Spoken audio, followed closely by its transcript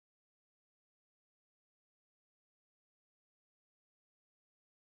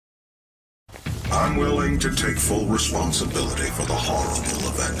I'm willing to take full responsibility for the horrible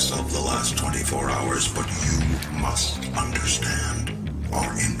events of the last 24 hours, but you must understand.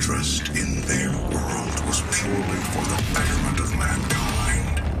 Our interest in their world was purely for the betterment of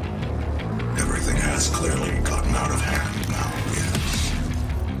mankind. Everything has clearly gotten out of hand now, yes.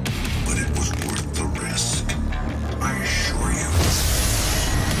 But it was worth the risk, I assure you.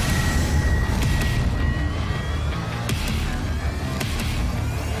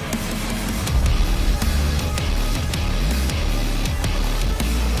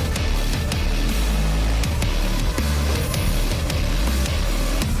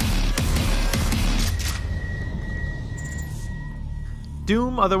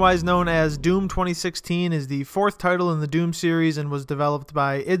 Doom, otherwise known as Doom 2016, is the fourth title in the Doom series and was developed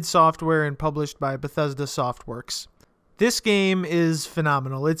by id Software and published by Bethesda Softworks. This game is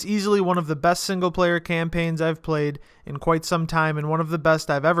phenomenal. It's easily one of the best single-player campaigns I've played in quite some time, and one of the best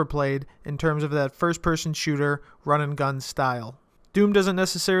I've ever played in terms of that first-person shooter, run-and-gun style. Doom doesn't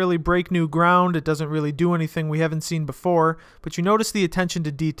necessarily break new ground, it doesn't really do anything we haven't seen before, but you notice the attention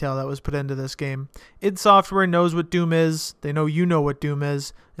to detail that was put into this game. id Software knows what Doom is, they know you know what Doom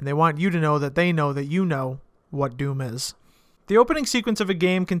is, and they want you to know that they know that you know what Doom is. The opening sequence of a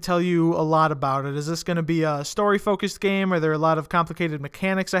game can tell you a lot about it. Is this going to be a story-focused game? Are there a lot of complicated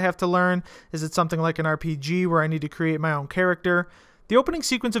mechanics I have to learn? Is it something like an RPG where I need to create my own character? The opening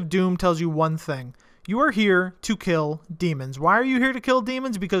sequence of Doom tells you one thing. You are here to kill demons. Why are you here to kill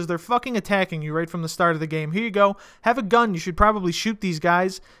demons? Because they're fucking attacking you right from the start of the game. Here you go. Have a gun. You should probably shoot these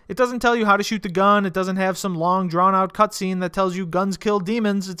guys. It doesn't tell you how to shoot the gun. It doesn't have some long, drawn-out cutscene that tells you guns kill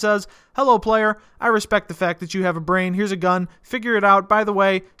demons. It says, hello, player. I respect the fact that you have a brain. Here's a gun. Figure it out. By the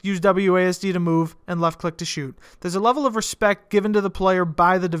way, use WASD to move and left-click to shoot. There's a level of respect given to the player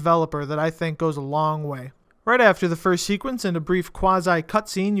by the developer that I think goes a long way. Right after the first sequence and a brief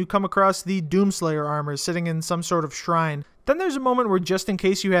quasi-cutscene, you come across the Doomslayer armor sitting in some sort of shrine. Then there's a moment where, just in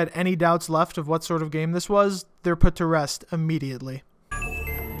case you had any doubts left of what sort of game this was, they're put to rest immediately.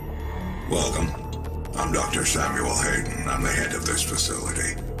 Welcome. I'm Dr. Samuel Hayden. I'm the head of this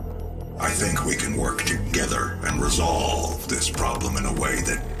facility. I think we can work together and resolve this problem in a way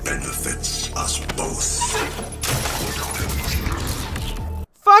that benefits us both.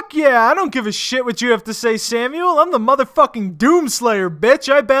 Fuck yeah, I don't give a shit what you have to say, Samuel. I'm the motherfucking Doomslayer,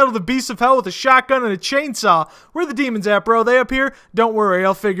 bitch. I battle the beasts of hell with a shotgun and a chainsaw. Where the demons at, bro? They up here? Don't worry,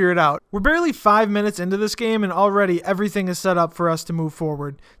 I'll figure it out. We're barely 5 minutes into this game, and already everything is set up for us to move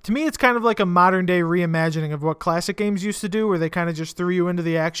forward. To me, it's kind of like a modern-day reimagining of what classic games used to do, where they kind of just threw you into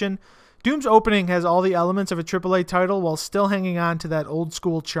the action. Doom's opening has all the elements of a AAA title while still hanging on to that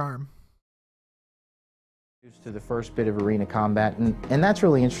old-school charm. To the first bit of arena combat, and that's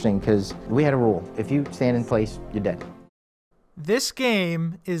really interesting because we had a rule. If you stand in place, you're dead. This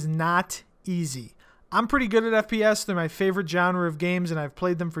game is not easy. I'm pretty good at FPS. They're my favorite genre of games, and I've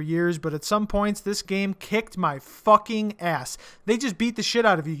played them for years, but at some points, this game kicked my fucking ass. They just beat the shit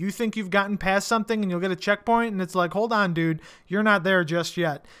out of you. You think you've gotten past something, and you'll get a checkpoint, and it's like, hold on, dude, you're not there just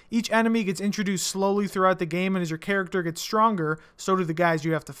yet. Each enemy gets introduced slowly throughout the game, and as your character gets stronger, so do the guys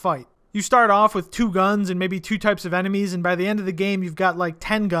you have to fight. You start off with 2 guns and maybe 2 types of enemies, and by the end of the game you've got like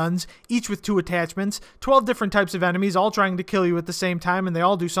 10 guns, each with 2 attachments, 12 different types of enemies all trying to kill you at the same time, and they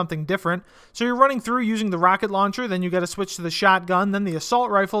all do something different. So you're running through using the rocket launcher, then you gotta switch to the shotgun, then the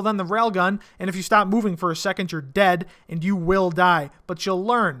assault rifle, then the railgun, and if you stop moving for a second you're dead, and you will die. But you'll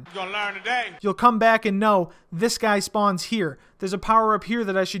learn. You're gonna learn today. You'll come back and know, this guy spawns here. There's a power-up here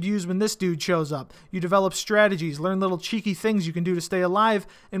that I should use when this dude shows up. You develop strategies, learn little cheeky things you can do to stay alive,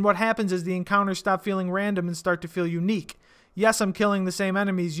 and what happens is the encounters stop feeling random and start to feel unique. Yes, I'm killing the same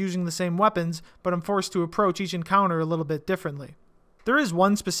enemies using the same weapons, but I'm forced to approach each encounter a little bit differently. There is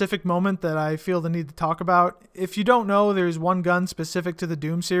one specific moment that I feel the need to talk about. If you don't know, there's one gun specific to the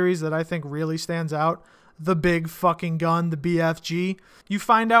Doom series that I think really stands out. The big fucking gun, the BFG. You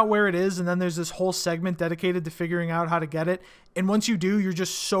find out where it is, and then there's this whole segment dedicated to figuring out how to get it. And once you do, you're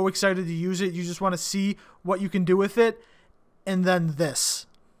just so excited to use it. You just want to see what you can do with it. And then this.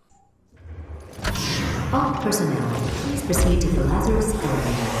 All personnel, please proceed to the Lazarus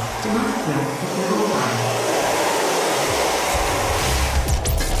area. Do not wreck the level 5.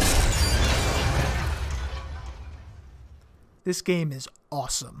 This game is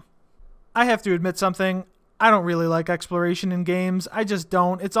awesome. I have to admit something. I don't really like exploration in games. I just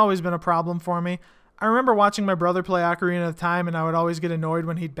don't. It's always been a problem for me. I remember watching my brother play Ocarina of Time, and I would always get annoyed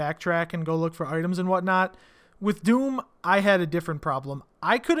when he'd backtrack and go look for items and whatnot. With Doom, I had a different problem.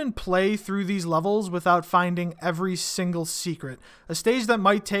 I couldn't play through these levels without finding every single secret. A stage that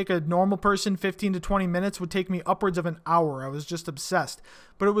might take a normal person 15 to 20 minutes would take me upwards of an hour. I was just obsessed.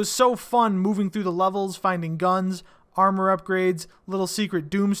 But it was so fun moving through the levels, finding guns, armor upgrades, little secret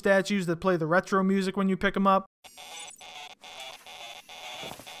Doom statues that play the retro music when you pick them up.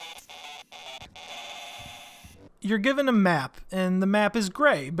 You're given a map, and the map is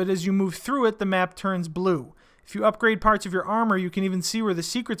gray, but as you move through it, the map turns blue. If you upgrade parts of your armor, you can even see where the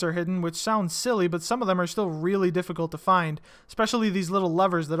secrets are hidden, which sounds silly, but some of them are still really difficult to find, especially these little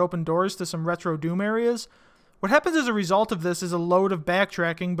levers that open doors to some retro Doom areas. What happens as a result of this is a load of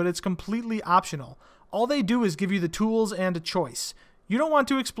backtracking, but it's completely optional. All they do is give you the tools and a choice. You don't want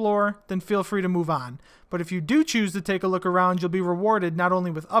to explore, then feel free to move on. But if you do choose to take a look around, you'll be rewarded not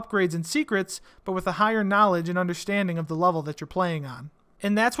only with upgrades and secrets, but with a higher knowledge and understanding of the level that you're playing on.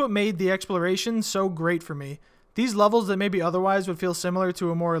 And that's what made the exploration so great for me. These levels that maybe otherwise would feel similar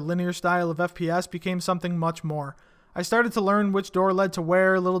to a more linear style of FPS became something much more. I started to learn which door led to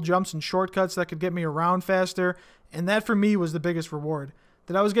where, little jumps and shortcuts that could get me around faster, and that for me was the biggest reward.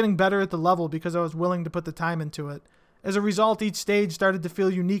 That I was getting better at the level because I was willing to put the time into it. As a result, each stage started to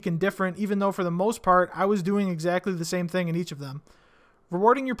feel unique and different, even though for the most part, I was doing exactly the same thing in each of them.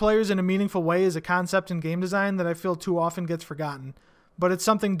 Rewarding your players in a meaningful way is a concept in game design that I feel too often gets forgotten, but it's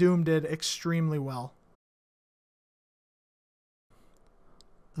something Doom did extremely well.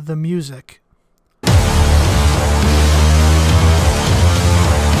 The music.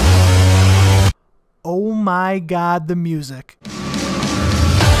 Oh my god, the music.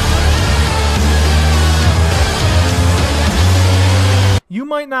 You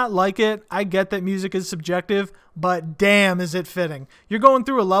might not like it, I get that music is subjective, but damn is it fitting. You're going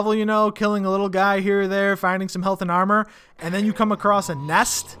through a level, you know, killing a little guy here or there, finding some health and armor, and then you come across a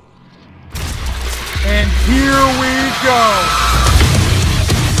nest, and here we go!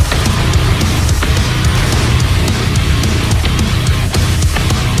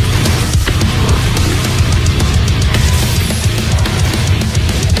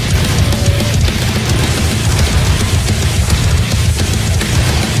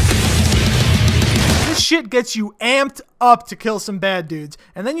 Shit gets you amped up to kill some bad dudes,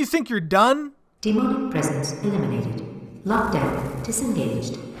 and then you think you're done? Demonic presence eliminated. Lockdown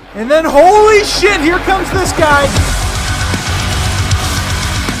disengaged. And then holy shit, here comes this guy!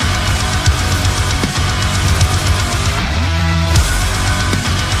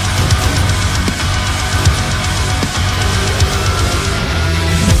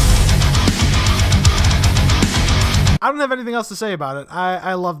 I don't have anything else to say about it.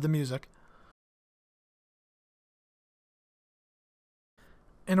 I love the music.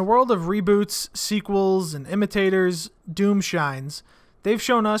 In a world of reboots, sequels, and imitators, Doom shines. They've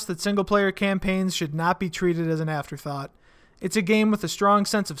shown us that single-player campaigns should not be treated as an afterthought. It's a game with a strong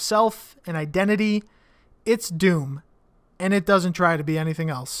sense of self and identity. It's Doom, and it doesn't try to be anything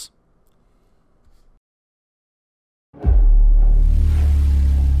else.